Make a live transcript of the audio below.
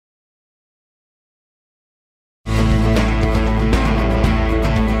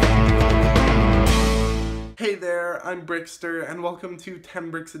there, I'm Brixter, and welcome to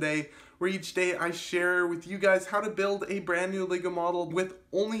 10 Bricks a Day, where each day I share with you guys how to build a brand new LEGO model with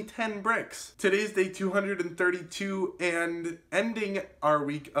only 10 bricks. Today's day 232, and ending our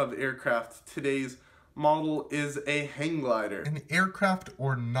week of aircraft, today's model is a hang glider. An aircraft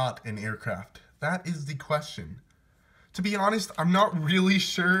or not an aircraft? That is the question. To be honest, I'm not really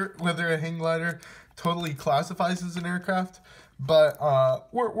sure whether a hang glider totally classifies as an aircraft, but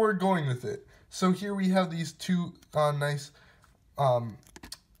we're going with it. So here we have these two nice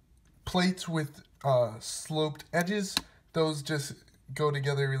plates with sloped edges. Those just go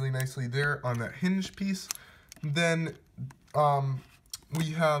together really nicely there on that hinge piece. Then we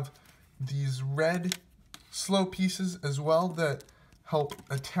have these red slow pieces as well that help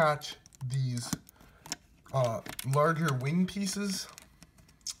attach these larger wing pieces,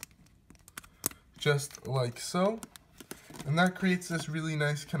 just like so. And that creates this really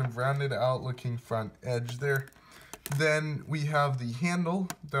nice kind of rounded out looking front edge there. Then we have the handle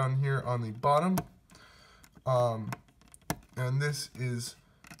down here on the bottom. And this is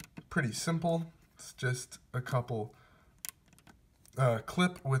pretty simple. It's just a couple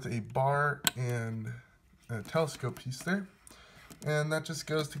clip with a bar and a telescope piece there. And that just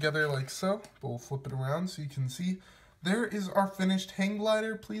goes together like so. But we'll flip it around so you can see. There is our finished hang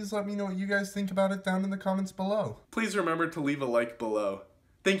glider. Please let me know what you guys think about it down in the comments below. Please remember to leave a like below.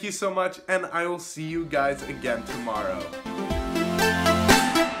 Thank you so much, and I will see you guys again tomorrow.